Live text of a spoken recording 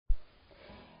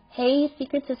Hey,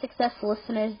 Secret to Success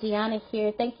listeners, Deanna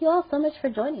here. Thank you all so much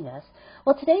for joining us.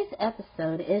 Well, today's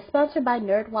episode is sponsored by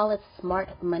NerdWallet's Smart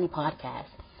Money Podcast.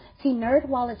 See,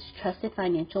 NerdWallet's trusted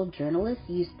financial journalists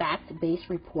use fact-based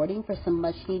reporting for some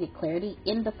much-needed clarity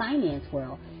in the finance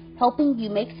world, helping you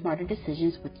make smarter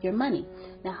decisions with your money.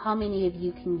 Now, how many of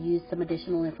you can use some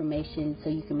additional information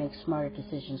so you can make smarter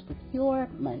decisions with your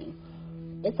money?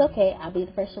 It's okay. I'll be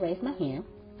the first to raise my hand.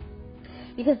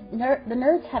 Because the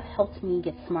nerds have helped me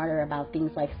get smarter about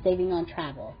things like saving on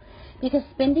travel. Because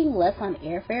spending less on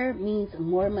airfare means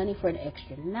more money for an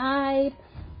extra night,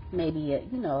 maybe a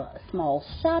small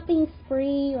shopping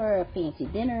spree or a fancy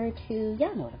dinner or two.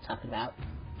 Y'all know what I'm talking about.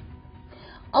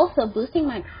 Also, boosting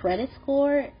my credit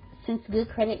score, since good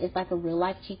credit is like a real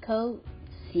life cheat code.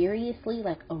 Seriously,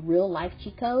 like a real life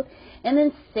cheat code. And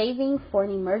then saving for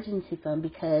an emergency fund,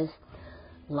 because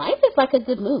life is like a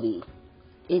good movie.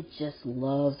 It just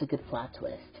loves a good plot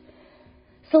twist.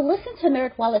 So listen to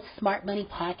NerdWallet's Smart Money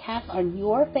Podcast on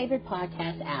your favorite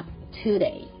podcast app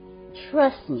today.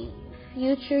 Trust me,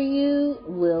 future you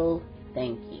will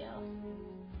thank you.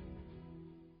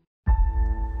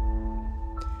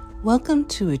 Welcome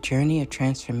to a journey of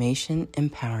transformation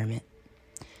empowerment.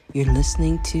 You're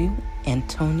listening to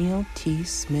Antonio T.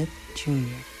 Smith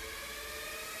Jr.,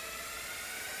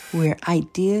 where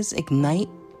ideas ignite,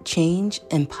 change,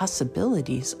 and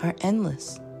possibilities are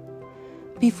endless.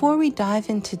 Before we dive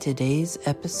into today's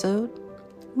episode,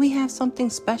 we have something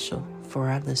special for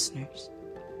our listeners.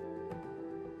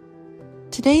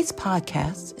 Today's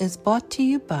podcast is brought to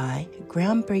you by a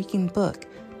groundbreaking book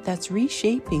that's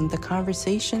reshaping the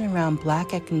conversation around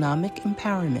Black economic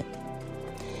empowerment.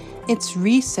 It's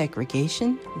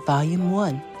Resegregation, Volume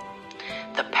 1,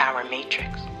 The Power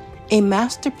Matrix, a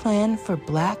master plan for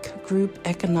Black group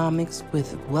economics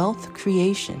with wealth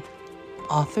creation,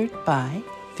 authored by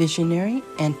visionary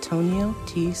Antonio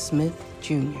T. Smith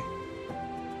Jr.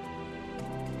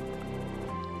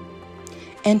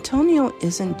 Antonio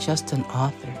isn't just an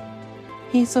author.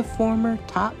 He's a former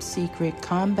top-secret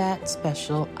combat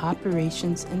special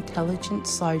operations intelligence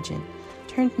sergeant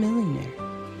turned millionaire.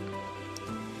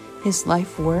 His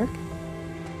life work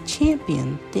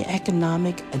championed the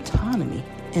economic autonomy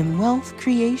and wealth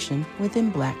creation within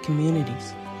Black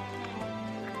communities.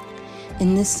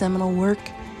 In this seminal work,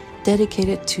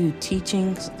 dedicated to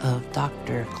teachings of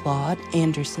Dr. Claude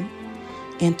Anderson,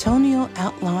 Antonio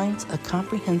outlines a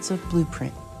comprehensive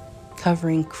blueprint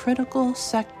covering critical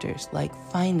sectors like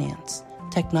finance,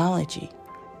 technology,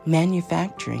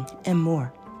 manufacturing, and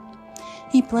more.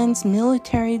 He blends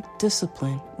military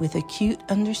discipline with acute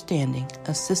understanding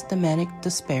of systematic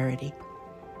disparity.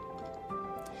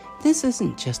 This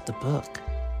isn't just a book.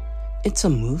 It's a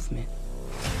movement,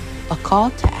 a call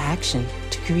to action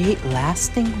to create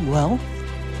lasting wealth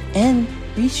and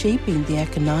reshaping the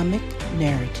economic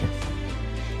narrative.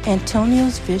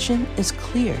 Antonio's vision is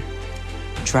clear.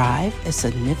 Drive a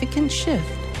significant shift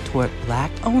toward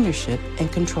Black ownership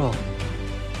and control.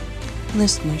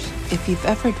 Listeners, if you've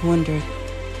ever wondered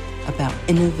about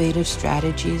innovative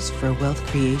strategies for wealth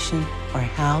creation or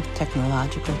how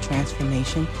technological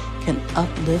transformation can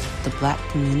uplift the Black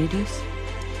communities,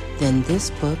 then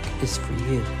this book is for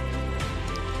you.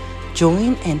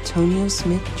 Join Antonio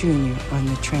Smith Jr. on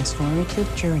the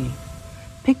transformative journey.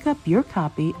 Pick up your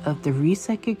copy of the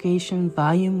Resegregation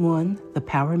Volume 1, The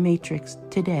Power Matrix,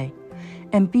 today,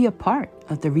 and be a part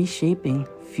of the reshaping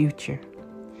future.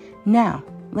 Now,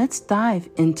 let's dive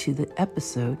into the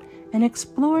episode and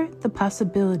explore the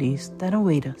possibilities that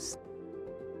await us.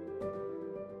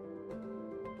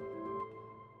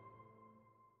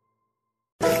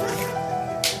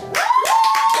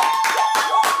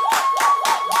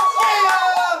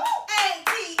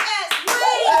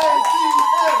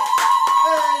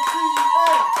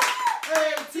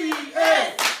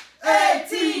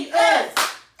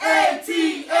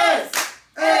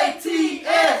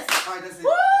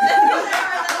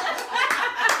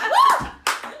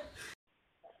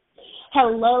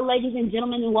 Hello, ladies and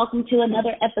gentlemen, and welcome to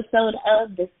another episode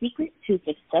of the Secret to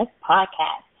Success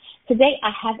podcast. Today,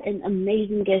 I have an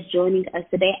amazing guest joining us.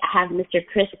 Today, I have Mr.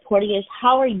 Chris Porteous.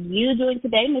 How are you doing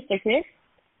today, Mr. Chris?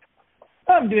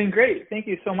 I'm doing great. Thank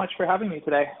you so much for having me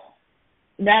today.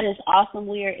 That is awesome.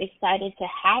 We are excited to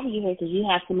have you here because you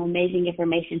have some amazing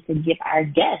information to give our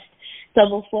guests.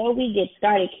 So before we get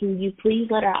started, can you please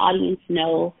let our audience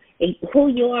know who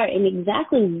you are and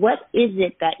exactly what is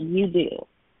it that you do?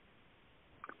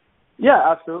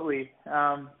 Yeah, absolutely.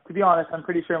 To be honest, I'm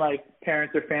pretty sure my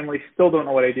parents or family still don't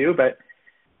know what I do, but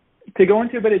to go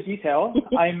into a bit of detail,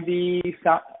 I'm the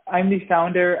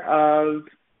founder of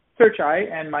Search Eye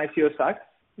and My SEO Sucks,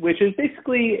 which is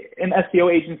basically an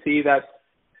SEO agency that's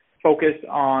focused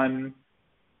on,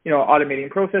 automating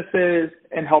processes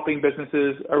and helping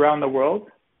businesses around the world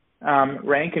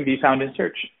rank and be found in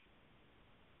search.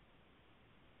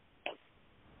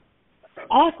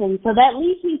 Awesome. So that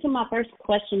leads me to my first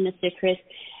question, Mr. Chris.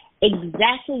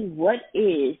 Exactly what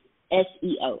is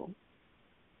SEO?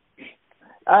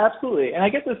 Absolutely. And I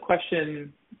get this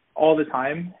question all the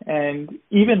time. And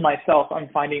even myself, I'm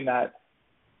finding that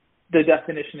the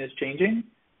definition is changing.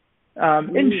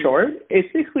 In short,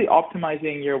 it's basically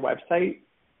optimizing your website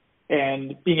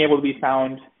and being able to be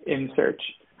found in search.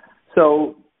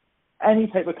 So any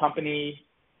type of company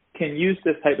can use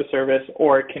this type of service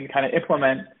or can kind of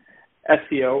implement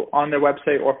SEO on their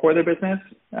website or for their business.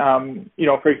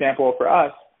 For example, for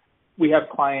us, we have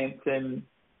clients in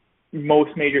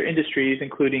most major industries,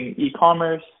 including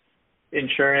e-commerce,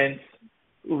 insurance,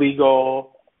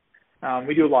 legal.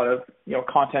 We do a lot of,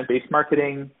 content-based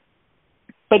marketing.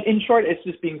 But in short, it's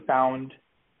just being found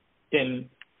in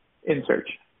search.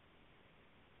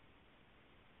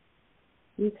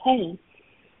 Okay.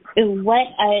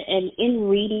 And in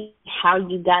reading how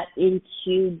you got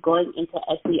into going into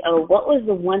SEO, what was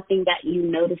the one thing that you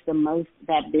noticed the most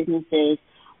that businesses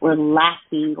were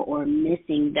lacking or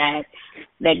missing that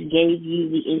gave you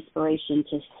the inspiration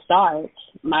to start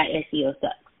My SEO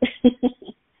Sucks?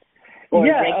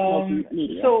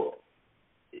 Media? So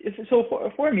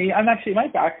for me, my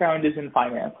background is in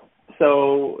finance.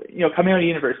 So, coming out of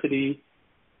university,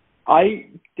 I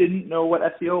didn't know what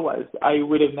SEO was. I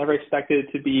would have never expected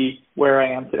it to be where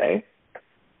I am today.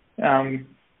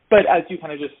 But as you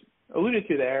kind of just alluded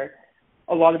to there,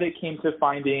 a lot of it came to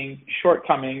finding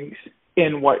shortcomings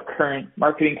in what current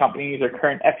marketing companies or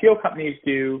current SEO companies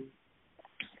do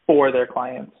for their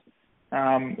clients.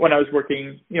 When I was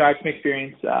working, I had some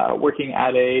experience working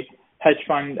at a hedge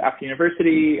fund after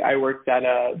university. I worked at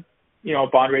a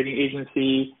bond rating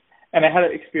agency, and I had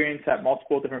experience at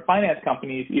multiple different finance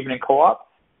companies, even in co-op.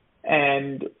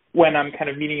 And when I'm kind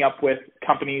of meeting up with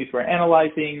companies we're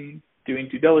analyzing, doing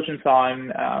due diligence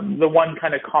on, the one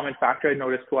kind of common factor I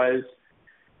noticed was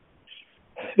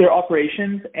their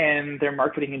operations and their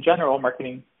marketing in general,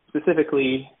 marketing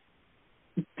specifically,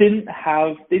 didn't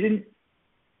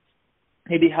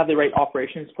maybe have the right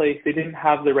operations place. They didn't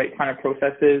have the right kind of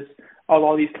processes. A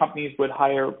lot of these companies would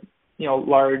hire,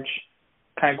 large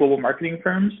kind of global marketing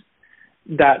firms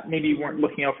that maybe weren't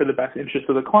looking out for the best interest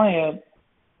of the client,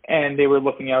 and they were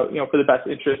looking out, for the best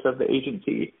interest of the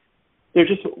agency. There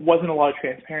just wasn't a lot of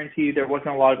transparency. There wasn't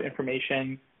a lot of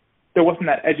information. There wasn't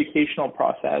that educational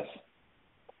process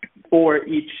for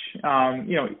each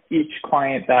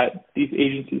client that these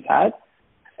agencies had.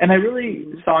 And I really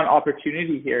saw an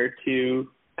opportunity here to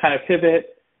kind of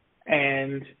pivot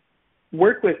and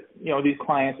work with, these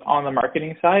clients on the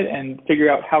marketing side and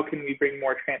figure out how can we bring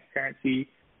more transparency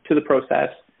to the process?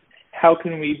 How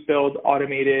can we build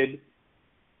automated,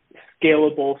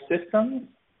 scalable systems?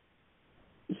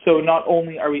 So not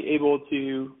only are we able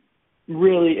to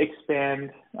really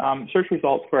expand search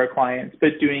results for our clients, but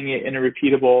doing it in a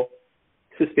repeatable,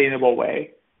 sustainable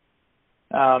way.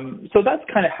 So that's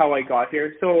kind of how I got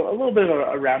here. So a little bit of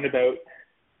a roundabout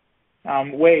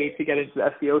way to get into the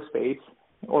SEO space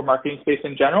or marketing space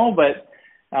in general. But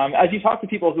as you talk to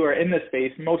people who are in this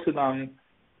space, most of them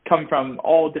come from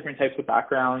all different types of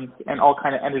backgrounds and all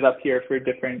kind of ended up here for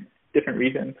different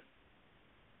reasons.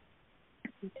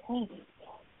 Okay.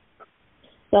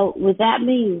 So with that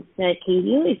being said, can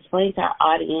you explain to our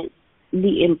audience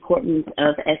the importance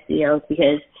of SEO?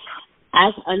 Because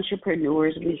as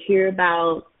entrepreneurs, we hear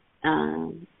about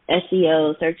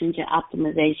SEO, search engine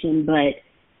optimization, but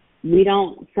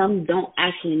some don't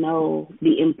actually know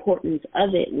the importance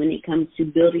of it when it comes to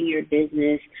building your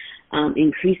business,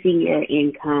 increasing your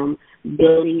income,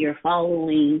 building your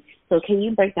following. So can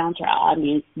you break down to our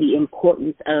audience the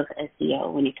importance of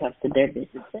SEO when it comes to their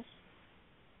businesses?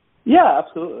 Yeah,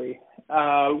 absolutely.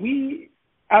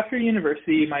 After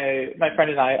university, my friend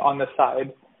and I on the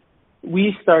side,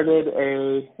 we started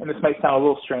and this might sound a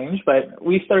little strange, but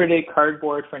we started a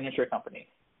cardboard furniture company.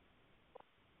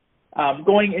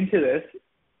 Going into this,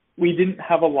 we didn't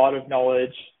have a lot of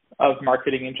knowledge of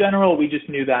marketing in general. We just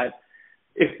knew that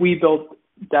if we built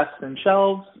desks and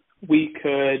shelves, we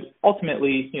could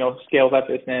ultimately, scale that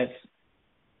business.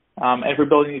 And if we're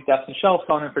building these desks and shelves,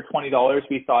 selling them for $20,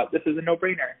 we thought this is a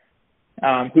no-brainer.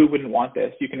 Who wouldn't want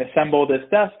this? You can assemble this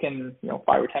desk in 5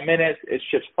 or 10 minutes. It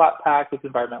ships flat pack. It's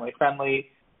environmentally friendly.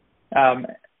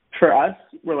 For us,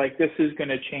 we're like, this is going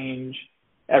to change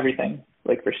everything.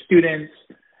 Like for students,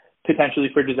 potentially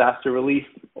for disaster relief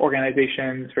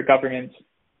organizations, for governments.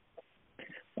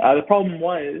 The problem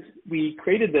was we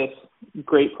created this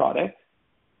great product.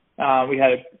 We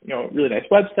had a really nice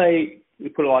website. We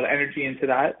put a lot of energy into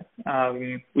that.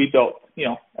 We built,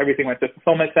 everything went to the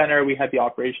fulfillment center. We had the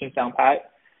operations down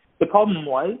pat. The problem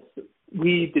was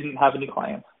we didn't have any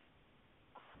clients.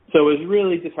 So it was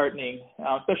really disheartening,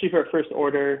 especially for our first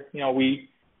order.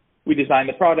 We designed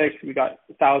the product. We got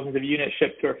thousands of units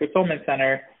shipped to our fulfillment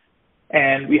center,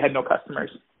 and we had no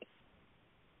customers.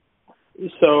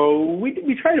 So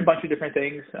we tried a bunch of different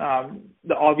things.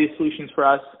 The obvious solutions for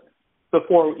us,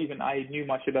 before even I knew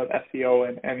much about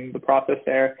SEO and the process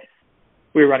there,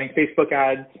 we were running Facebook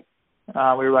ads.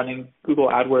 We were running Google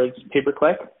AdWords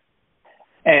pay-per-click.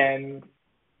 And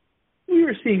we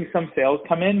were seeing some sales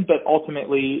come in, but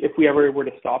ultimately, if we ever were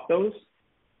to stop those,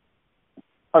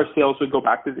 our sales would go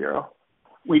back to zero.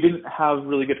 We didn't have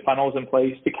really good funnels in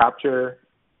place to capture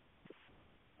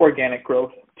organic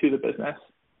growth to the business,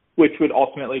 which would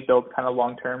ultimately build kind of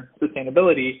long-term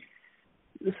sustainability.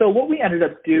 So what we ended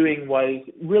up doing was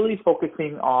really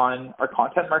focusing on our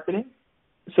content marketing.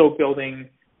 So building,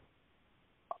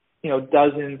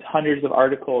 dozens, hundreds of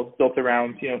articles built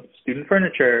around, student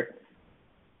furniture,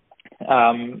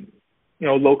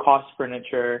 low-cost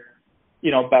furniture,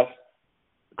 best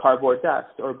cardboard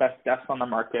desks or best desks on the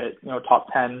market, top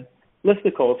 10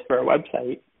 listicles for our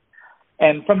website.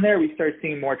 And from there, we started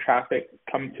seeing more traffic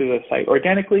come to the site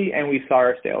organically, and we saw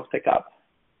our sales pick up.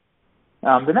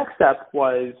 The next step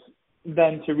was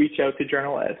then to reach out to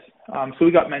journalists. So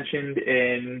we got mentioned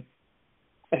in,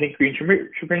 I think, Green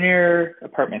Entrepreneur,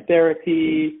 Apartment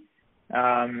Therapy,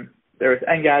 there was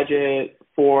Engadget,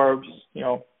 Forbes,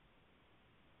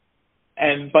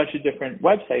 and a bunch of different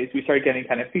websites. We started getting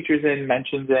kind of features in,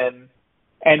 mentions in,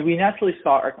 and we naturally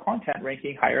saw our content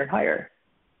ranking higher and higher.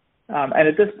 And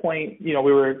at this point, we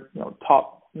were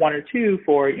top 1 or 2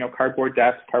 for, cardboard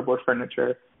desks, cardboard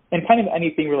furniture, and kind of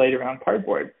anything related around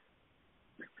cardboard.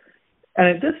 And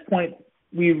at this point,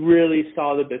 we really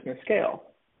saw the business scale.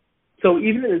 So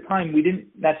even at the time, we didn't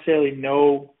necessarily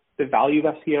know the value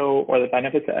of SEO or the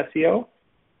benefits of SEO,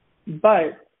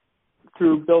 but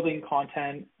through building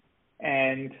content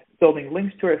and building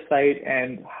links to our site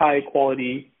and high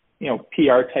quality,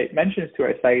 PR type mentions to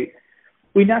our site,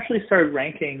 we naturally started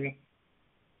ranking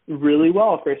really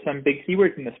well for some big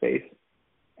keywords in the space.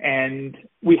 And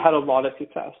we had a lot of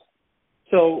success.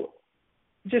 So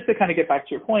just to kind of get back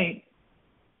to your point,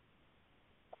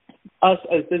 us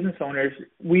as business owners,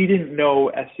 we didn't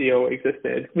know SEO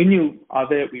existed. We knew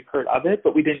of it, we've heard of it,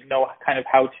 but we didn't know kind of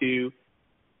how to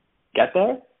get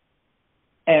there.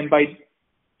 And by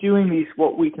doing these,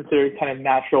 what we consider kind of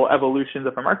natural evolutions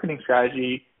of our marketing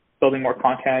strategy, building more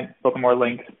content, building more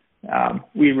links,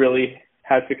 we really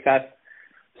had success.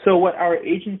 So what our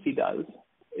agency does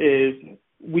is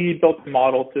we built a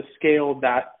model to scale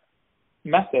that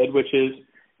method, which is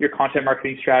your content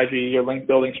marketing strategy, your link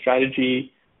building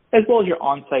strategy, as well as your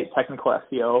on-site technical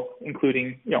SEO,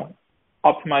 including,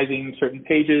 optimizing certain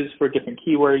pages for different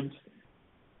keywords,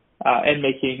 and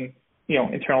making,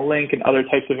 internal link and other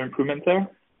types of improvements there.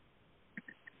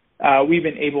 We've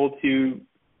been able to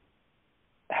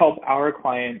help our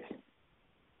clients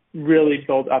really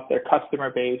build up their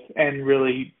customer base and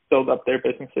really build up their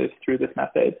businesses through this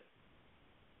method.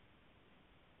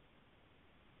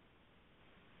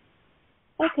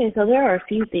 Okay, so there are a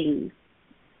few things.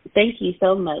 Thank you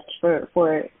so much for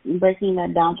breaking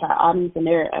that down to our audience. And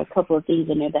there are a couple of things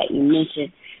in there that you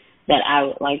mentioned that I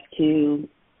would like to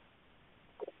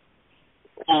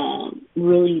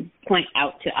really point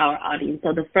out to our audience.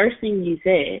 So the first thing you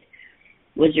said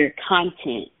was your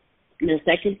content. The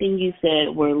second thing you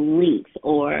said were links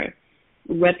or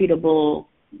reputable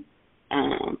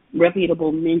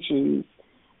mentions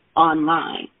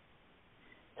online.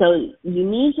 So you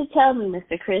need to tell me,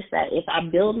 Mr. Chris, that if I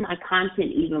build my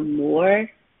content even more,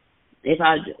 if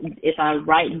I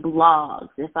write blogs,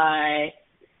 if I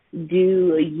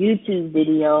do a YouTube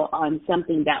video on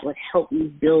something that would help me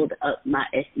build up my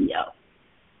SEO.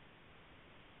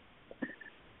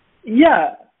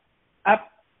 Yeah,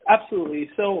 absolutely.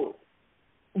 So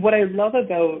what I love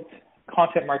about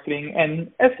content marketing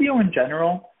and SEO in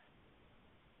general,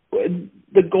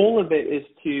 the goal of it is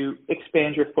to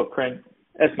expand your footprint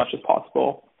as much as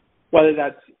possible, whether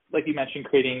that's, like you mentioned,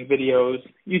 creating videos.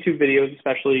 YouTube videos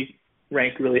especially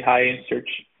rank really high in search,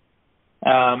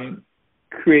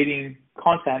 creating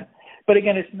content. But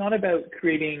again, it's not about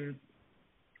creating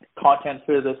content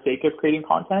for the sake of creating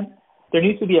content. There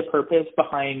needs to be a purpose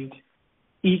behind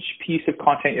each piece of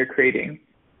content you're creating.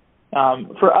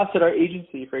 For us at our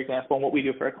agency, for example, and what we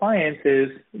do for our clients is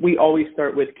we always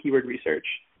start with keyword research.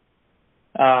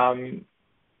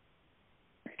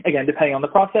 Again, depending on the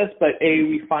process, but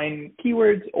we find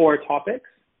keywords or topics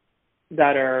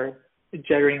that are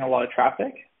generating a lot of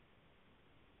traffic.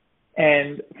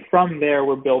 And from there,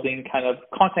 we're building kind of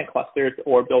content clusters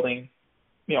or building,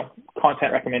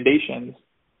 content recommendations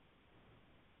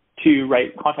to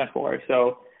write content for.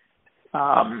 So,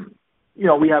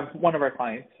 we have one of our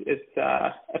clients, it's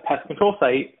a pest control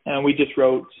site, and we just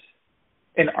wrote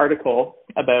an article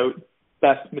about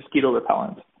best mosquito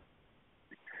repellent.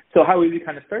 So how we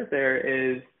kind of start there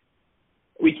is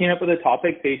we came up with a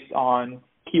topic based on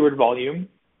keyword volume,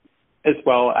 as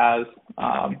well as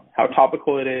how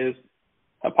topical it is,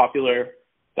 how popular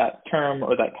that term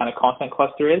or that kind of content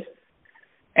cluster is.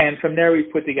 And from there, we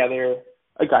put together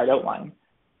a guide outline.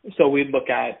 So we look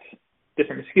at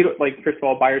different mosquito, like first of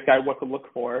all, buyer's guide, what to look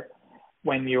for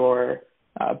when you're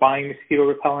buying mosquito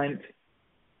repellent.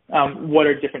 What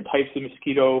are different types of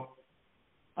mosquito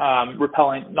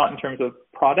repellent, not in terms of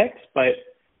products, but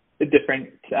the different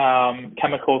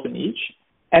chemicals in each.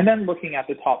 And then looking at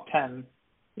the top 10,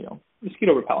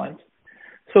 mosquito repellents.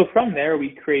 So from there, we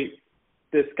create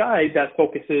this guide that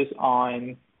focuses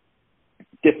on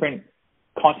different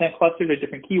content clusters or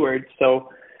different keywords. So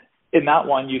in that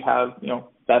one, you have,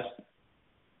 best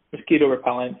mosquito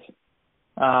repellents,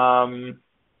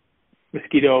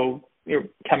 mosquito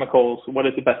chemicals, what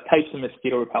is the best types of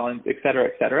mosquito repellents, et cetera,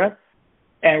 et cetera.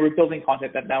 And we're building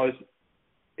content that now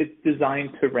it's designed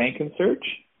to rank in search.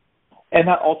 And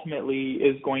that ultimately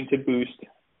is going to boost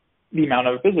the amount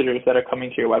of visitors that are coming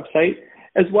to your website,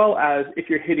 as well as if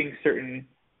you're hitting certain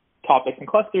topics and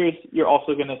clusters, you're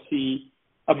also going to see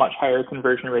a much higher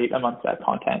conversion rate amongst that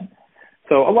content.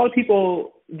 So a lot of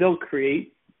people, they'll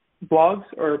create blogs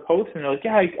or posts and they're like,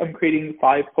 yeah, I'm creating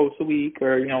 5 posts a week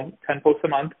or, 10 posts a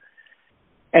month,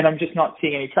 and I'm just not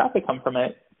seeing any traffic come from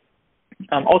it.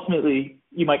 Ultimately,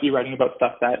 you might be writing about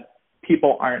stuff that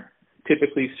people aren't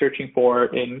typically searching for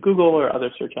in Google or other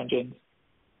search engines.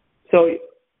 So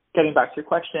getting back to your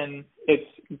question, it's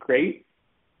great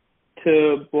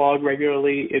to blog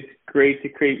regularly. It's great to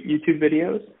create YouTube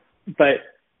videos, but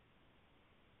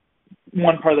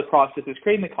one part of the process is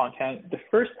creating the content. The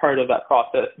first part of that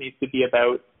process needs to be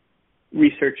about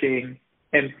researching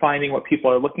and finding what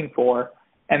people are looking for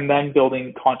and then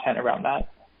building content around that.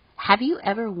 Have you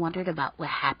ever wondered about what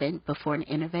happened before an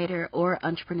innovator or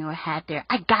entrepreneur had their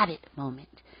I got it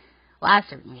moment? Well, I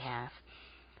certainly have.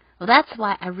 Well, that's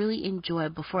why I really enjoy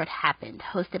Before It Happened,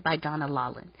 hosted by Donna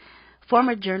Lawlin,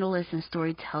 former journalist and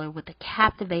storyteller with a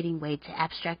captivating way to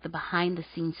abstract the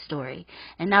behind-the-scenes story,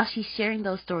 and now she's sharing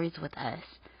those stories with us.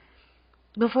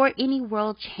 Before any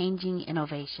world-changing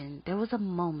innovation, there was a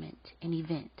moment, an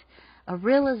event, a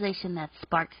realization that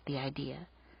sparked the idea.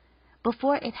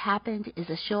 Before It Happened is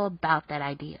a show about that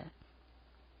idea.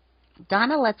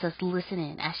 Donna lets us listen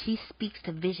in as she speaks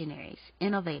to visionaries,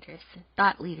 innovators,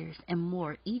 thought leaders, and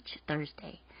more each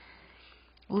Thursday.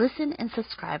 Listen and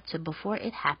subscribe to Before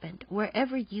It Happened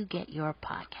wherever you get your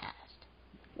podcast.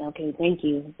 Okay, thank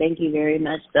you. Thank you very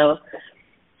much. So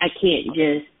I can't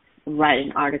just write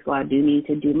an article. I do need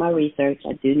to do my research.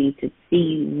 I do need to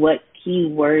see what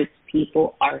keywords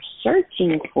people are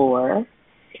searching for.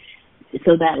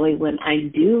 So that way when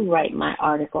I do write my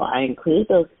article, I include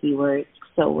those keywords.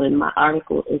 So when my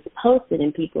article is posted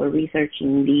and people are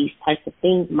researching these types of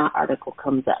things, my article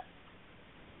comes up.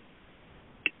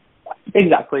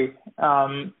 Exactly.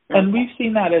 And we've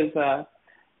seen that as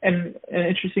an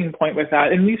interesting point with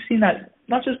that. And we've seen that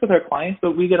not just with our clients,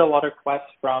 but we get a lot of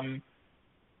requests from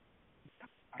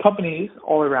companies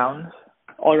all around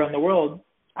the world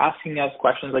asking us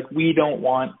questions like, we don't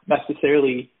want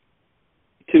necessarily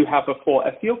to have a full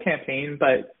SEO campaign,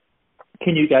 but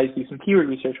can you guys do some keyword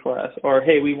research for us? Or,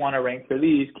 hey, we want to rank for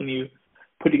these. Can you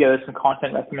put together some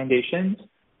content recommendations?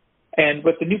 And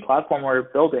with the new platform we're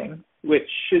building, which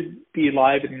should be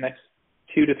live in the next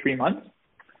 2 to 3 months,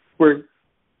 we're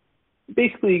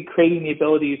basically creating the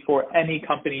ability for any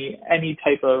company, any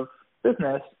type of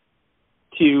business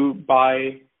to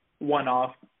buy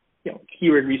one-off,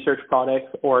 keyword research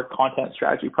products or content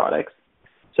strategy products.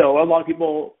 So a lot of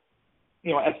people,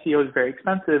 SEO is very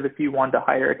expensive. If you want to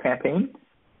hire a campaign,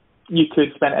 you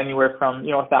could spend anywhere from,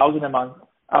 $1,000 a month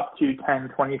up to 10,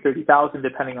 20, 30,000,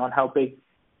 depending on how big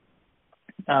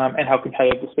and how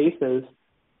competitive the space is.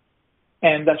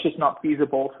 And that's just not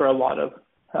feasible for a lot of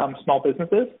small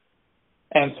businesses.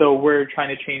 And so we're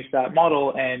trying to change that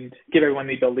model and give everyone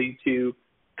the ability to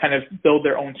kind of build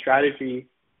their own strategy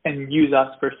and use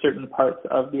us for certain parts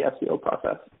of the SEO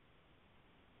process.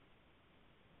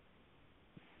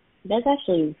 That's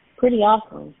actually pretty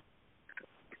awesome.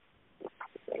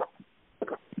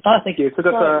 Thank you. So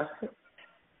that's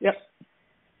yep.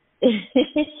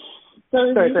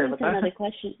 So sorry, another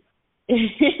question.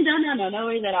 No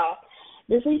worries at all.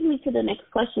 this leads me to the next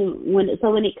question. When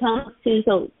it comes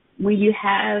to, when you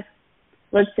have,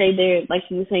 let's say like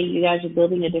you were saying, you guys are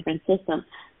building a different system.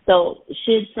 So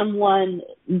should someone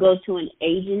go to an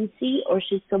agency, or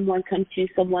should someone come to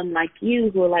someone like you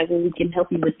who are like, well, we can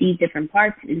help you with these different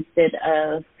parts instead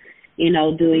of,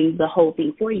 doing the whole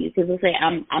thing for you? Because let's say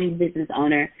I'm a business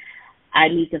owner. I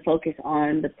need to focus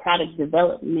on the product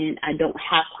development. I don't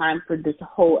have time for this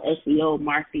whole SEO,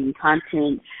 marketing,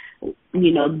 content,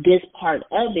 this part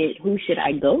of it. Who should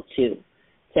I go to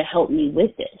help me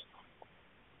with this?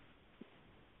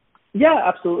 Yeah,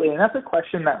 absolutely. And that's a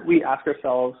question that we ask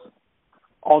ourselves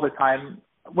all the time.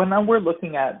 When we're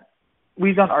looking at,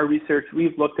 we've done our research,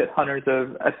 we've looked at hundreds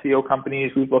of SEO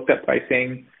companies, we've looked at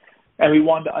pricing, and we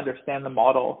wanted to understand the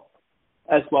model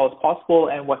as well as possible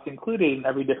and what's included in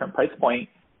every different price point.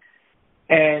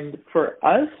 And for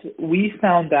us, we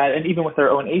found that, and even with our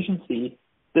own agency,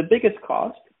 the biggest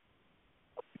cost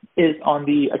is on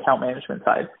the account management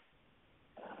side.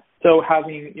 So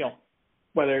having,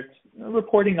 whether it's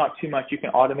reporting, not too much, you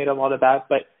can automate a lot of that,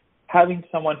 but having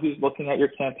someone who's looking at your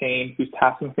campaign, who's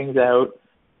passing things out,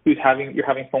 you're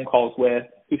having phone calls with,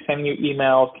 who's sending you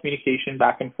emails, communication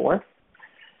back and forth.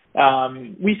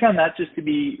 We found that just to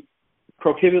be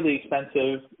prohibitively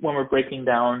expensive when we're breaking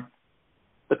down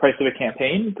the price of a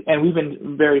campaign. And we've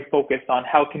been very focused on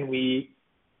how can we,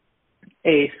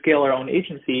 scale our own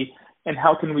agency, and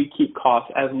how can we keep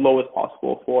costs as low as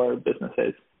possible for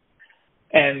businesses.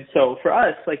 And so for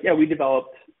us, we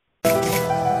developed.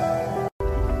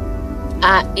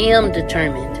 I am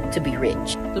determined to be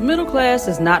rich. The middle class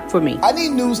is not for me. I need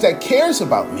news that cares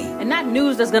about me. And not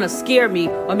news that's going to scare me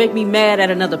or make me mad at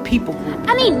another people group.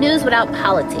 I need news without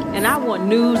politics. And I want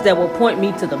news that will point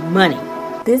me to the money.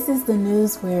 This is the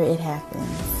news where it happens.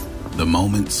 The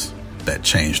moments that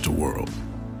change the world.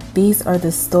 These are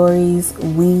the stories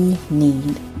we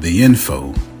need. The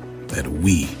info that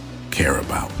we care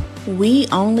about. We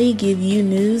only give you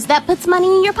news that puts money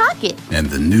in your pocket. And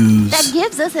the news that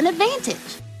gives us an advantage.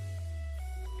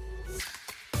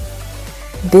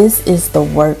 This is the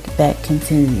work that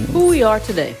continues. Who we are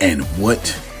today. And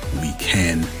what we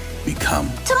can become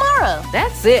tomorrow.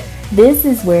 That's it. This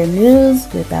is where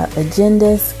news without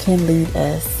agendas can lead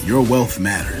us. Your wealth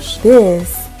matters.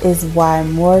 This is why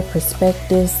more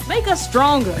perspectives make us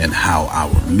stronger. And how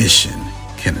our mission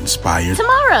can inspire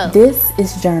tomorrow. This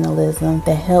is journalism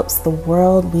that helps the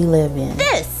world we live in.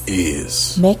 This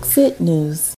is Mexit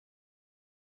News.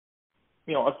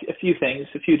 A few things,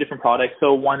 a few different products.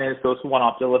 So one is those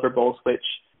one-off deliverables, which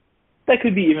that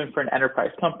could be even for an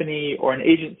enterprise company or an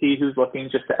agency who's looking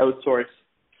just to outsource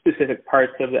specific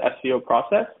parts of the SEO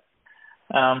process.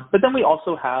 But then we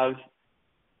also have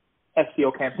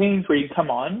SEO campaigns where you come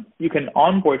on, you can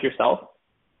onboard yourself,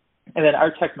 and then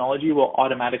our technology will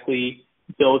automatically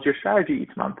build your strategy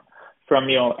each month from,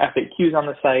 FAQs on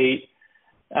the site,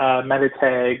 meta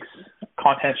tags,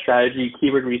 content strategy,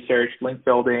 keyword research, link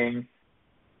building,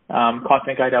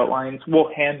 content guide outlines. We'll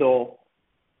handle,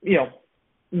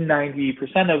 90%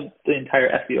 of the entire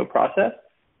SEO process,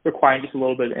 requiring just a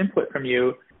little bit of input from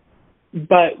you.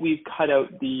 But we've cut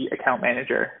out the account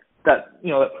manager, that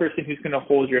person who's going to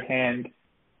hold your hand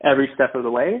every step of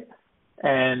the way.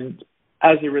 And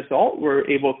as a result, we're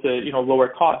able to, lower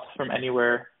costs from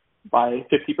anywhere by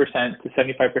 50% to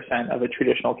 75% of a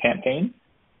traditional campaign.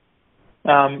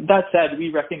 That said, we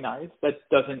recognize that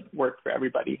doesn't work for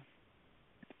everybody.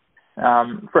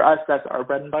 For us, that's our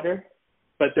bread and butter,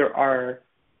 but there are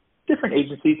different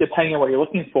agencies, depending on what you're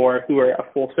looking for, who are a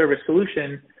full service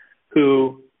solution,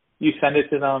 who you send it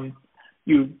to them,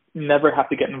 you never have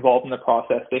to get involved in the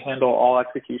process. They handle all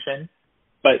execution,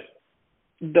 but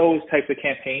those types of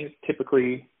campaigns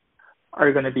typically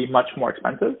are going to be much more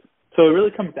expensive. So it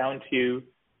really comes down to,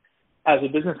 as a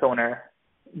business owner,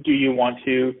 do you want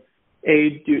to, do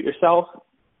it yourself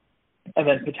and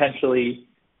then potentially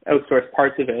outsource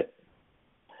parts of it?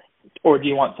 Or do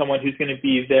you want someone who's going to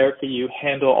be there for you,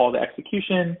 handle all the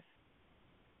execution,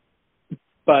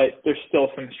 but there's still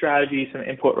some strategy, some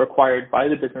input required by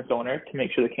the business owner to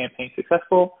make sure the campaign's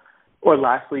successful? Or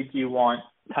lastly, do you want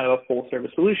kind of a full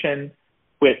service solution,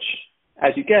 which,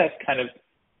 as you guessed, kind of,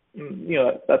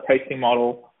 that pricing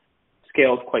model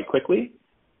scales quite quickly?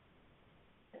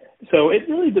 So it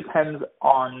really depends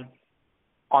on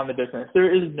the business.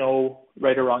 There is no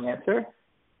right or wrong answer,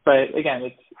 but again,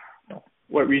 it's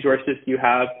what resources do you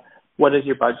have? What is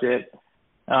your budget?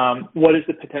 What is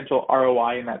the potential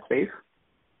ROI in that space?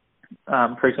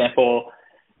 For example,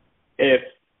 if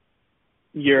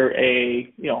you're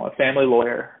a family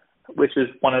lawyer, which is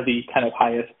one of the kind of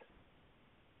highest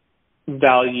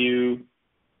value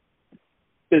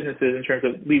businesses in terms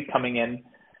of leads coming in,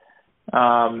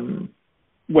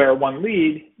 where one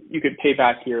lead, you could pay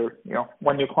back your,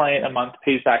 one new client a month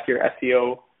pays back your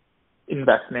SEO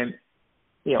investment,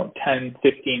 10,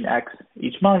 15x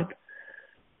each month.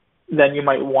 Then you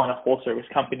might want a full service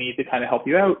company to kind of help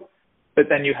you out. But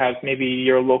then you have maybe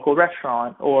your local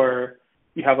restaurant, or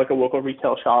you have like a local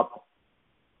retail shop.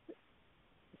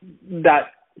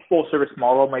 That full service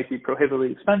model might be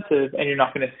prohibitively expensive, and you're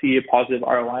not going to see a positive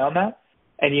ROI on that.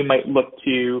 And you might look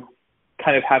to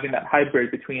kind of having that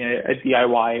hybrid between a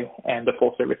DIY and a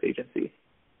full service agency.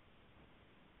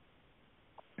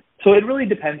 So it really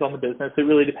depends on the business. It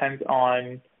really depends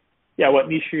on, what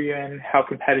niche you're in, how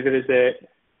competitive is it,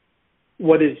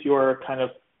 what is your kind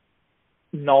of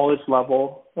knowledge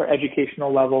level or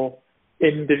educational level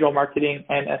in digital marketing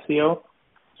and SEO.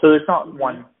 So there's not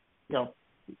one,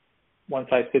 one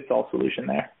size fits all solution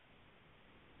there.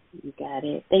 Got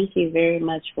it. Thank you very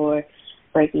much for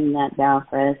breaking that down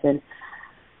for us. And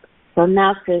so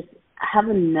now, Chris, I have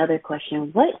another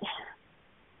question.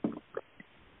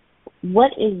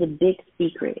 What is the big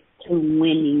secret to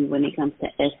winning when it comes to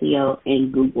SEO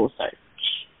and Google search?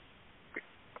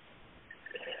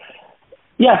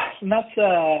 Yeah, and that's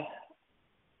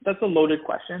a loaded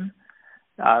question.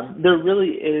 There really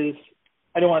is,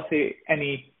 I don't want to say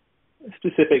any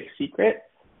specific secret.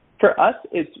 For us,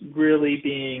 it's really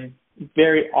being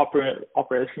very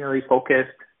operationally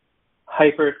focused,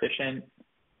 hyper efficient,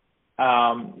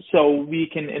 so we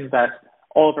can invest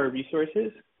all of our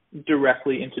resources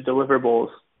directly into deliverables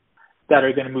that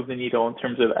are going to move the needle in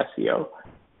terms of SEO.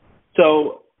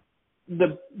 So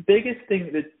the biggest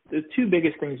thing, the two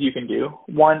biggest things you can do,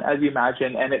 one, as you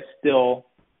imagine, and it still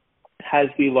has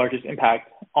the largest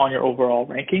impact on your overall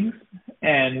rankings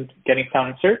and getting found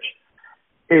in search,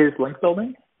 is link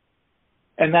building.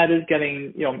 And that is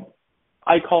getting,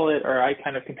 I call it, or I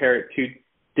kind of compare it to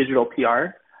digital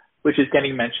PR, which is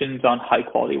getting mentions on high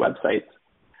quality websites.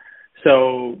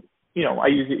 So, I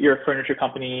use it, you're a furniture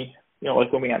company,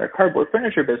 like when we had our cardboard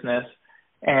furniture business,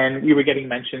 and you were getting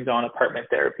mentions on Apartment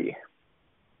Therapy,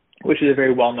 which is a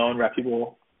very well-known,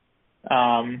 reputable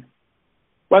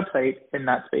website in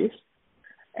that space.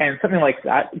 And something like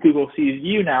that, Google sees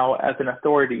you now as an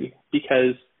authority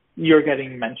because you're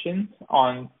getting mentions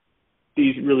on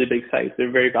these really big sites.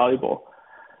 They're very valuable.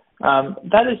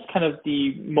 That is kind of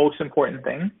the most important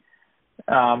thing,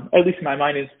 at least in my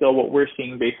mind, is still what we're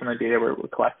seeing based on the data we're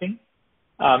collecting.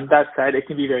 That said, it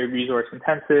can be very resource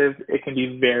intensive. It can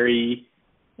be very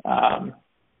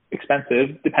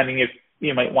expensive, depending if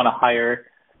you might want to hire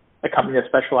a company that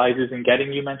specializes in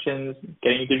getting you mentions,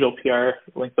 getting you digital PR,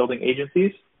 link building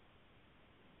agencies.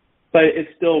 But it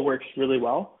still works really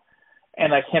well.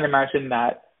 And I can't imagine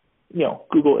that,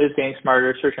 Google is getting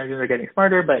smarter, search engines are getting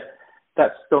smarter, but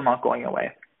that's still not going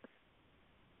away.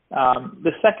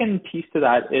 The second piece to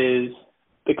that is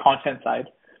the content side.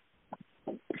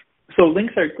 So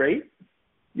links are great.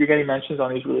 You're getting mentions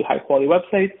on these really high quality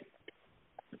websites,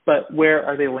 but where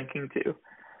are they linking to?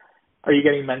 Are you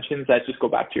getting mentions that just go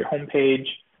back to your homepage?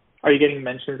 Are you getting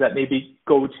mentions that maybe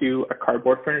go to a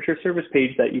cardboard furniture service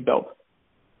page that you built?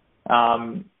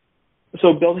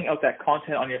 So building out that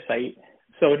content on your site.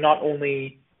 So not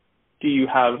only do you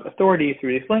have authority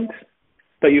through these links,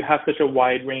 but you have such a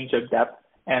wide range of depth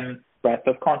and breadth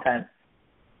of content.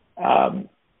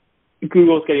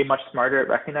 Google's getting much smarter at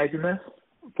recognizing this.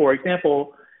 For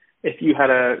example, if you had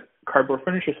a cardboard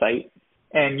furniture site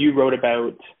and you wrote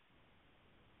about,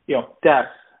 desks,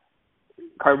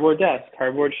 cardboard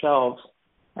shelves,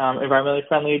 environmentally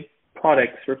friendly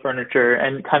products for furniture,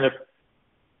 and kind of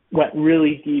went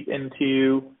really deep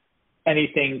into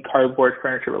anything cardboard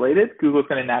furniture related, Google's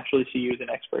going to naturally see you as an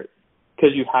expert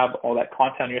because you have all that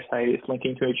content on your site. It's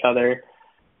linking to each other.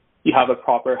 You have a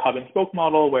proper hub and spoke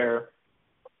model where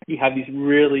you have these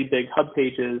really big hub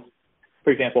pages,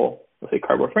 for example, let's say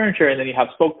cardboard furniture, and then you have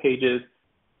spoke pages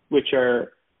which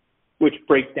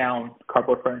break down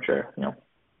cardboard furniture,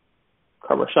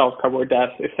 cardboard shelves, cardboard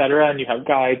desks, etc., and you have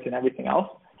guides and everything else.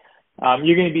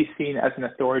 You're going to be seen as an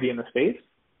authority in the space.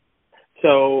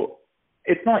 So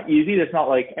it's not easy. There's not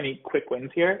like any quick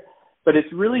wins here, but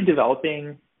it's really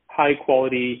developing high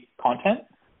quality content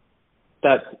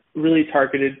that's really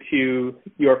targeted to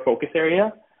your focus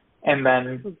area, and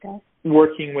then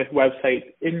working with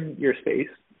websites in your space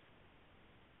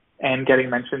and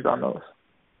getting mentions on those.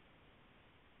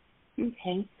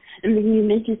 Okay. And then you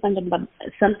mentioned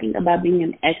something about being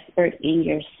an expert in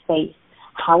your space.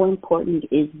 How important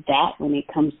is that when it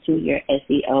comes to your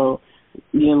SEO,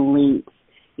 your links,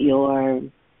 your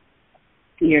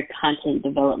content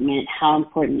development? How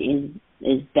important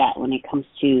is that when it comes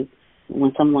to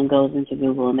when someone goes into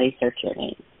Google and they search your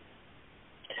name?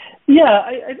 Yeah,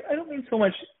 I don't mean so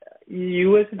much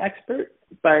you as an expert,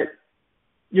 but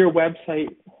your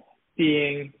website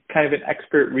being kind of an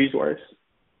expert resource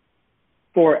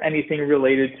for anything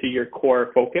related to your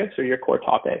core focus or your core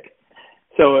topic.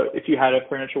 So if you had a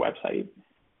furniture website,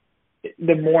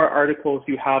 the more articles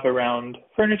you have around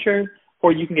furniture,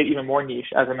 or you can get even more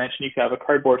niche. As I mentioned, you could have a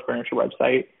cardboard furniture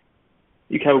website.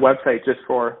 You can have a website just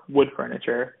for wood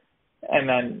furniture, and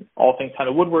then all things kind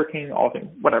of woodworking, all things,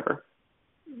 whatever.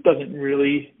 Doesn't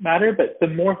really matter, but the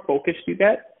more focused you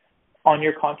get on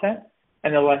your content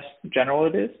and the less general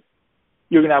it is,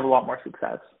 you're going to have a lot more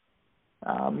success.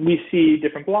 We see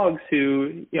different blogs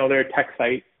who, they're a tech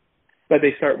site, but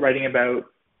they start writing about,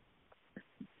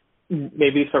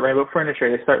 maybe they start writing about furniture,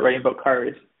 they start writing about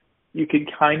cars. You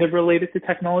could kind of relate it to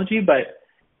technology, but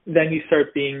then you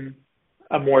start being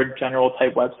a more general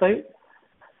type website.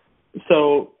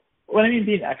 So when I mean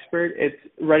being an expert, it's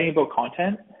writing about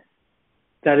content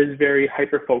that is very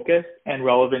hyper-focused and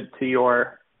relevant to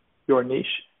your niche.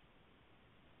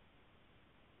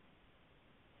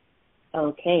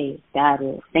 Okay, got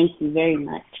it. Thank you very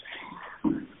much.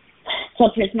 So,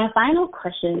 Chris, my final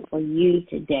question for you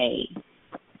today.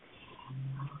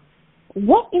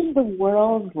 What is the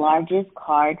world's largest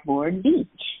cardboard beach?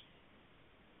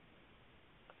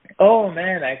 Oh,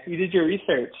 man, you did your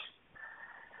research.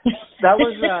 That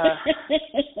was...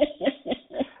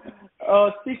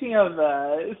 speaking of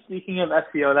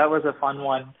SEO, that was a fun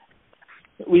one.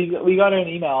 We got an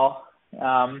email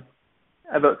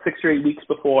about 6 or 8 weeks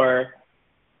before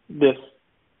this,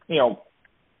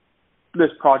 this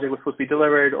project was supposed to be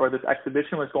delivered or this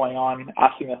exhibition was going on,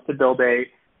 asking us to build a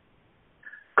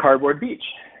cardboard beach.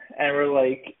 And we're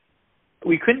like,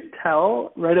 we couldn't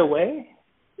tell right away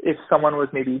if someone was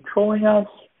maybe trolling us,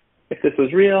 if this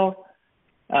was real.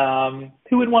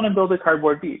 Who would want to build a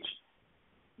cardboard beach?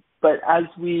 But as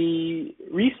we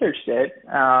researched it,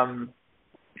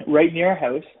 right near our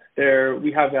house,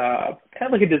 we have a kind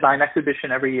of like a design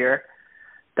exhibition every year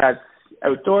that's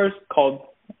outdoors called,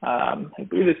 I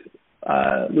believe it's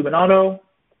Luminato,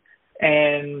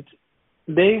 and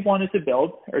they wanted to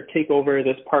build or take over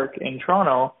this park in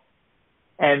Toronto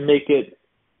and make it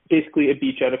basically a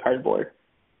beach out of cardboard.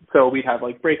 So we'd have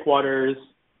like breakwaters,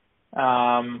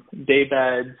 day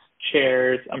beds,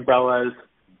 chairs, umbrellas,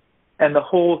 and the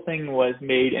whole thing was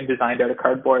made and designed out of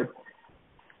cardboard.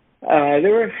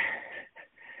 It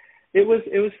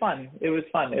was fun. It was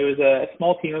fun. It was a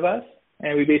small team of us,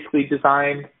 and we basically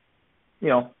designed,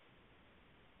 and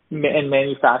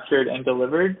manufactured and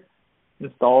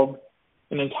installed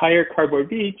an entire cardboard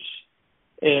beach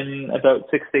in about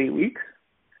 6 to 8 weeks.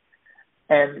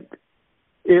 And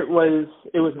it was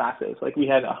massive. Like, we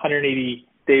had 180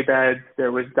 day beds.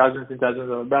 There was dozens and dozens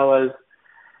of umbrellas.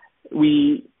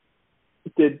 We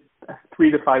did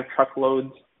 3 to 5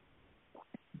 truckloads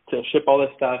to ship all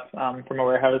this stuff from a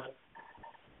warehouse.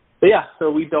 But yeah, so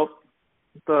we built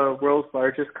the world's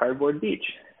largest cardboard beach,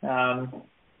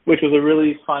 which was a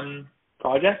really fun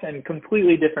project and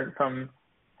completely different from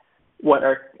what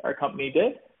our company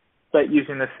did, but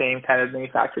using the same kind of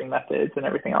manufacturing methods and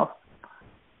everything else.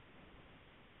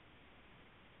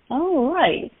 Oh,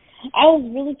 right. I was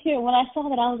really curious. When I saw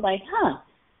that, I was like,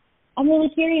 I'm really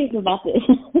curious about this.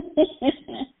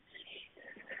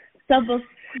 So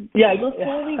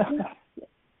before we do...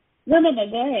 No,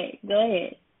 go ahead.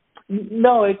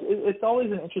 No, it's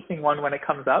always an interesting one when it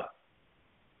comes up,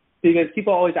 because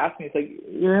people always ask me, it's like,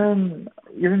 you're in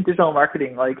digital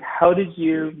marketing. Like, how did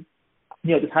you,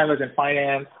 at the time I was in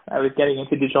finance, I was getting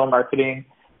into digital marketing,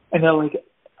 and they're like,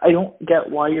 I don't get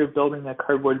why you're building a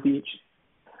cardboard beach.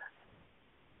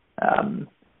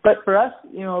 But for us,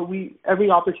 every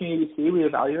opportunity we see, we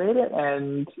evaluate it,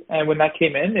 and when that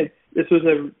came in, this was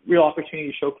a real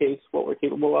opportunity to showcase what we're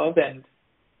capable of, and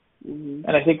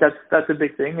I think that's a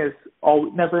big thing. Is I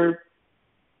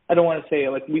don't want to say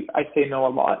I say no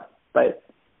a lot, but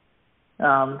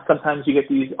sometimes you get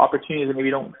these opportunities that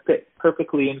maybe don't fit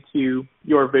perfectly into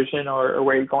your vision or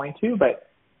where you're going to,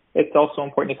 but it's also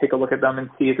important to take a look at them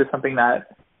and see if there's something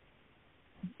that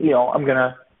I'm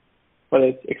gonna, whether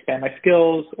it's expand my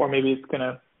skills or maybe it's going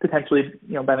to potentially,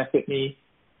 benefit me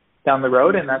down the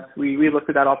road. And we looked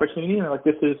at that opportunity and we're like,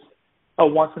 this is a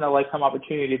once in a lifetime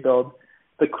opportunity to build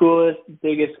the coolest,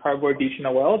 biggest cardboard beach in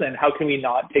the world. And how can we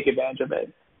not take advantage of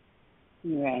it?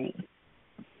 Right.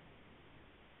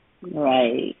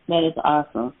 That is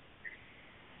awesome.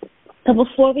 So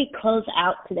before we close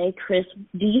out today, Chris,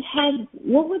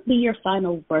 what would be your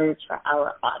final words for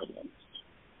our audience?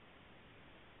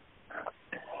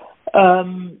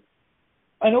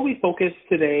 I know we focused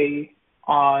today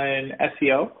on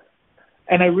SEO,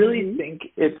 and I really think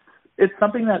it's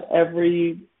something that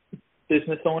every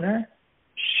business owner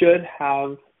should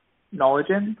have knowledge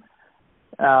in.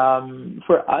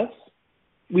 For us,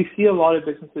 we see a lot of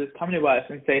businesses come to us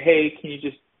and say, hey, can you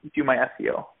just do my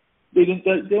SEO? They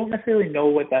don't necessarily know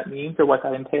what that means or what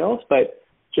that entails, but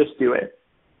just do it.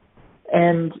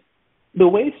 And the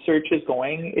way search is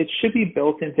going, it should be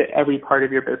built into every part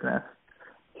of your business.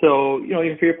 So,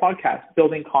 even for your podcast,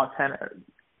 building content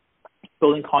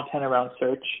around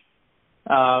search,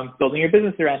 building your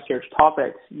business around search,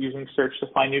 topics, using search to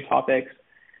find new topics,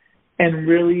 and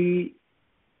really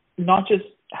not just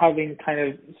having kind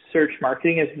of search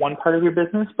marketing as one part of your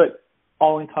business, but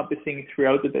all encompassing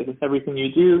throughout the business. Everything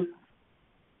you do,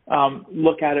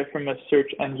 look at it from a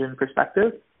search engine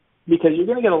perspective, because you're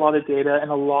going to get a lot of data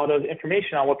and a lot of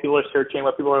information on what people are searching,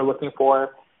 what people are looking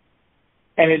for.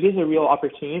 And it is a real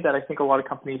opportunity that I think a lot of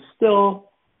companies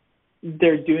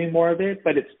they're doing more of it,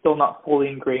 but it's still not fully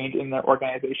ingrained in their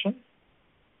organization.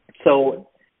 So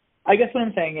I guess what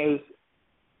I'm saying is,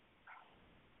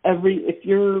 if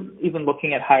you're even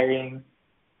looking at hiring,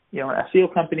 an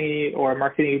SEO company or a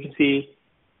marketing agency,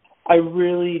 I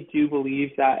really do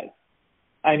believe that,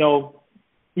 I know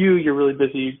you're really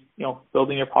busy,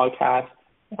 building your podcast,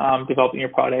 developing your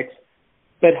products,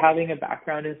 but having a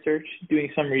background in search,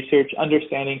 doing some research,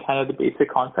 understanding kind of the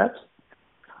basic concepts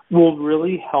will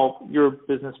really help your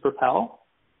business propel,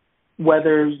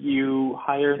 whether you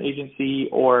hire an agency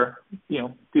or,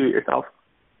 do it yourself.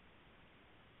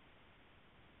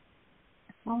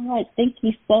 All right. Thank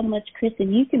you so much, Chris. If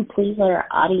you can please let our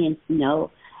audience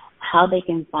know how they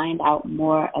can find out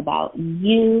more about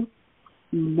you,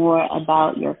 more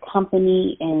about your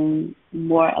company, and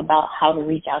more about how to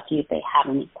reach out to you if they have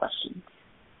any questions.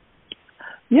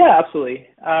 Yeah, absolutely.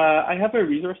 I have a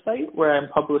resource site where I'm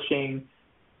publishing,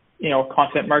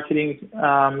 content marketing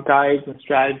guides and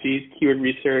strategies, keyword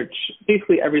research,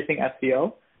 basically everything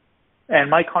SEO.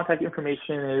 And my contact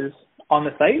information is on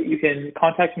the site. You can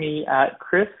contact me at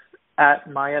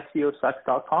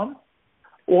chris@myseosucks.com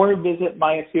or visit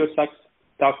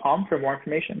myseosucks.com for more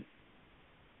information.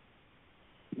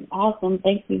 Awesome.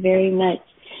 Thank you very much.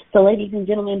 So, ladies and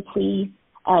gentlemen, please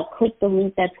click the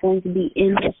link that's going to be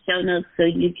in the show notes so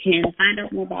you can find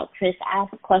out more about Chris,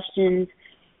 ask questions,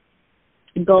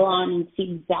 go on and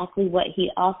see exactly what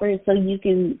he offers so you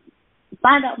can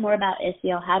find out more about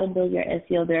SEO, how to build your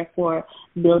SEO, therefore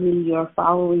building your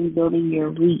following, building your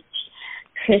reach.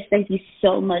 Chris, thank you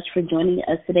so much for joining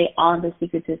us today on the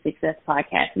Secret to Success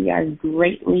podcast. We are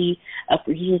greatly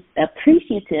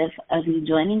appreciative of you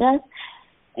joining us.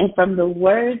 And from the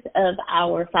words of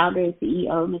our founder and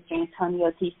CEO, Mr.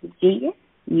 Antonio T. Jr.,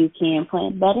 you can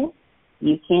plan better,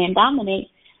 you can dominate.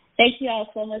 Thank you all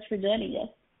so much for joining us.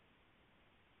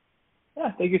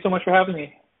 Yeah, thank you so much for having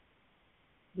me.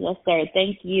 Yes, sir.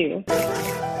 Thank you.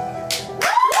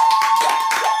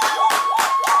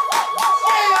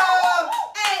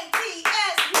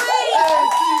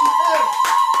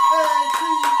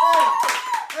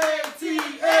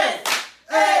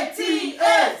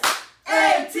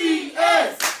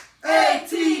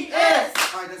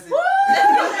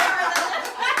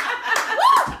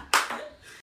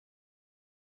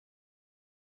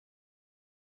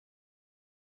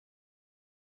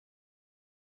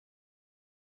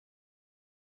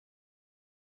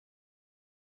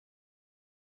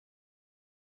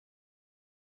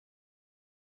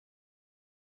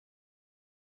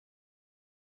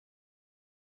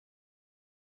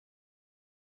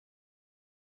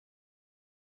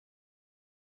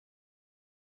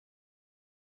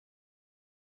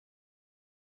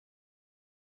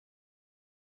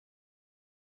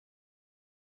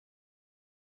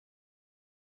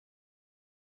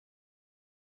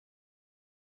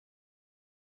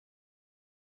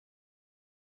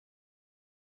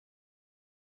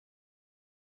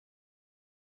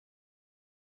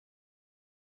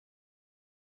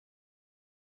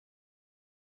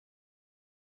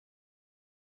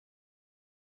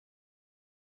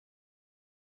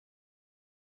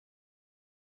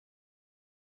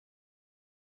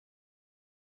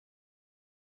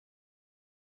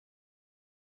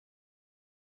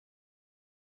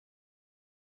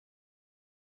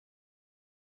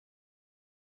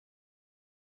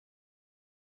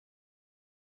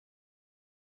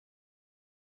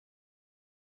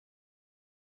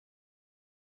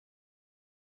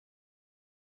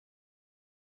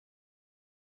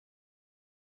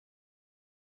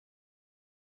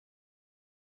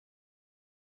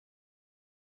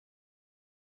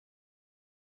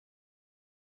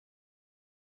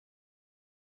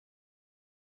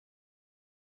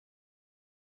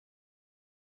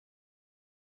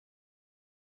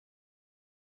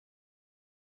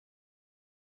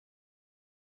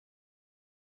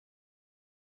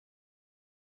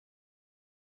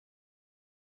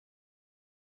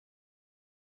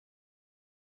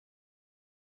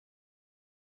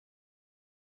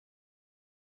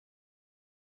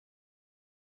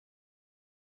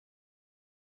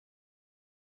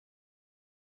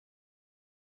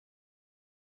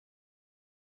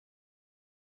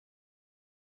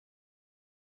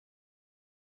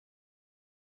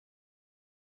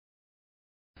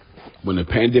 When the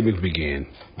pandemic began,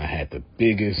 I had the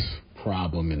biggest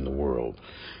problem in the world.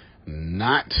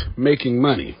 Not making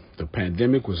money. The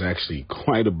pandemic was actually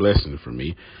quite a blessing for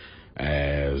me,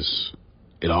 as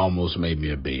it almost made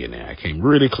me a billionaire. I came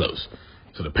really close.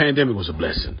 So the pandemic was a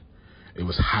blessing. It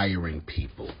was hiring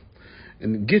people.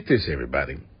 And get this,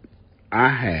 everybody. I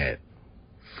had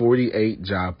 48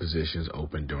 job positions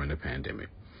open during the pandemic.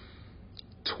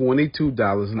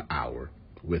 $22 an hour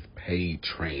with paid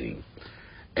training.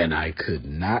 And I could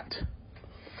not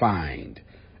find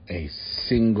a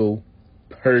single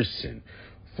person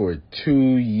for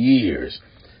 2 years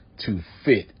to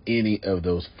fit any of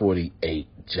those 48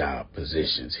 job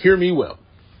positions. Hear me well.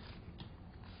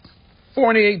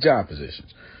 48 job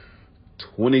positions,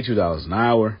 $22 an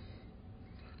hour,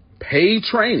 paid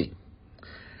training,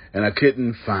 and I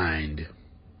couldn't find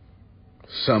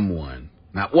someone,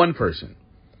 not one person,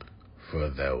 for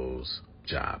those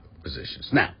job positions.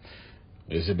 Now,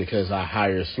 is it because I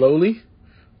hire slowly?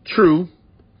 True.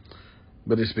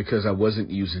 But it's because I wasn't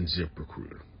using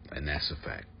ZipRecruiter, and that's a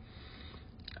fact.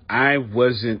 I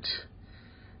wasn't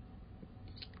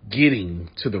getting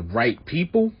to the right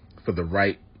people for the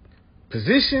right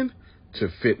position to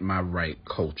fit my right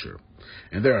culture.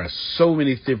 And there are so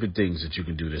many different things that you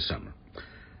can do this summer.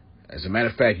 As a matter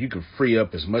of fact, you can free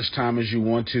up as much time as you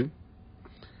want to.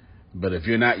 But if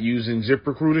you're not using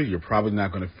ZipRecruiter, you're probably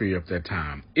not going to free up that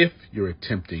time if you're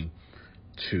attempting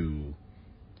to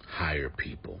hire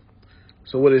people.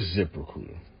 So what is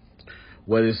ZipRecruiter?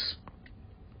 What is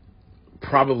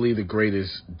probably the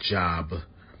greatest job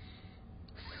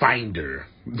finder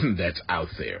that's out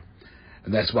there.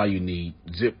 And that's why you need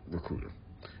ZipRecruiter.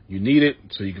 You need it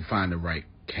so you can find the right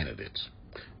candidates.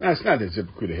 Now, it's not that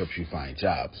ZipRecruiter helps you find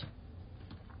jobs.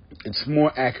 It's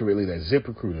more accurately that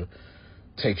ZipRecruiter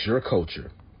takes your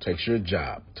culture, takes your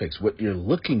job, takes what you're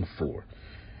looking for,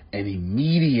 and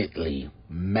immediately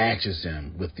matches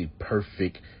them with the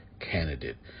perfect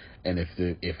candidate. And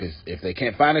if they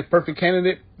can't find a perfect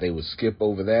candidate, they would skip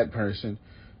over that person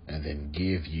and then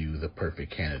give you the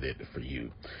perfect candidate for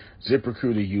you.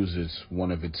 ZipRecruiter uses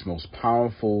one of its most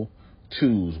powerful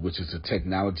tools, which is the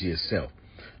technology itself,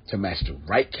 to match the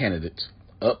right candidates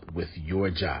up with your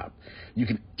job. You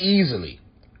can easily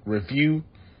review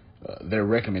their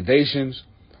recommendations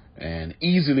and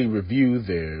easily review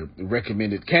their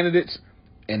recommended candidates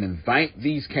and invite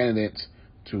these candidates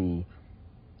to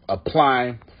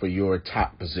apply for your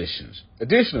top positions.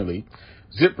 Additionally,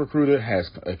 ZipRecruiter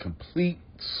has a complete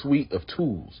suite of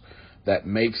tools that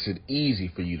makes it easy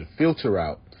for you to filter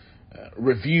out,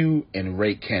 review, and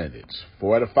rate candidates.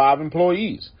 4 out of 5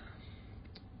 employees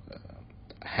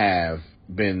have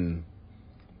been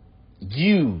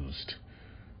used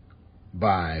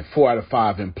by 4 out of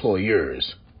 5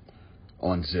 employers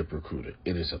on ZipRecruiter.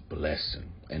 It is a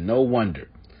blessing. And no wonder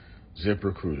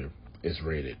ZipRecruiter is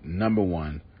rated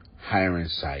 #1 hiring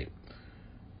site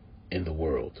in the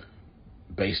world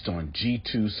based on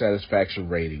G2 satisfaction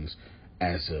ratings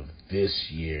as of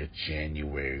this year,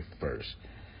 January 1st.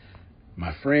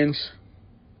 My friends,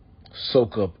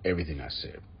 soak up everything I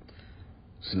said.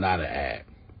 It's not an ad.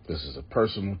 This is a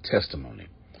personal testimony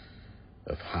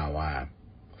of how I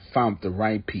found the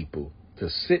right people to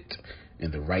sit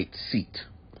in the right seat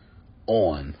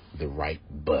on the right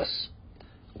bus.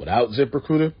 Without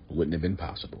ZipRecruiter, it wouldn't have been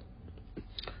possible.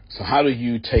 So how do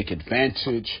you take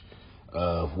advantage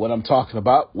of what I'm talking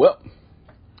about? Well,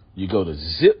 you go to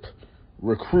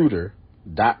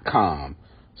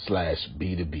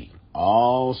ZipRecruiter.com/B2B.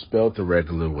 All spelled the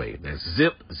regular way. That's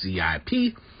Zip,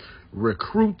 Z-I-P,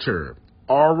 Recruiter,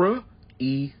 Aura,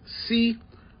 E-C,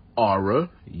 Aura,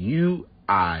 U-I-T-E-R,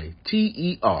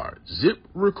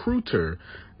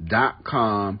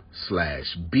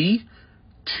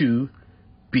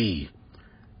 ZipRecruiter.com/B2B.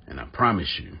 And I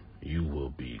promise you, you will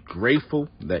be grateful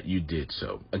that you did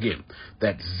so. Again,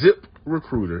 that's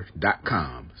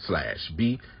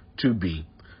ZipRecruiter.com/B2B.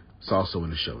 It's also in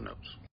the show notes.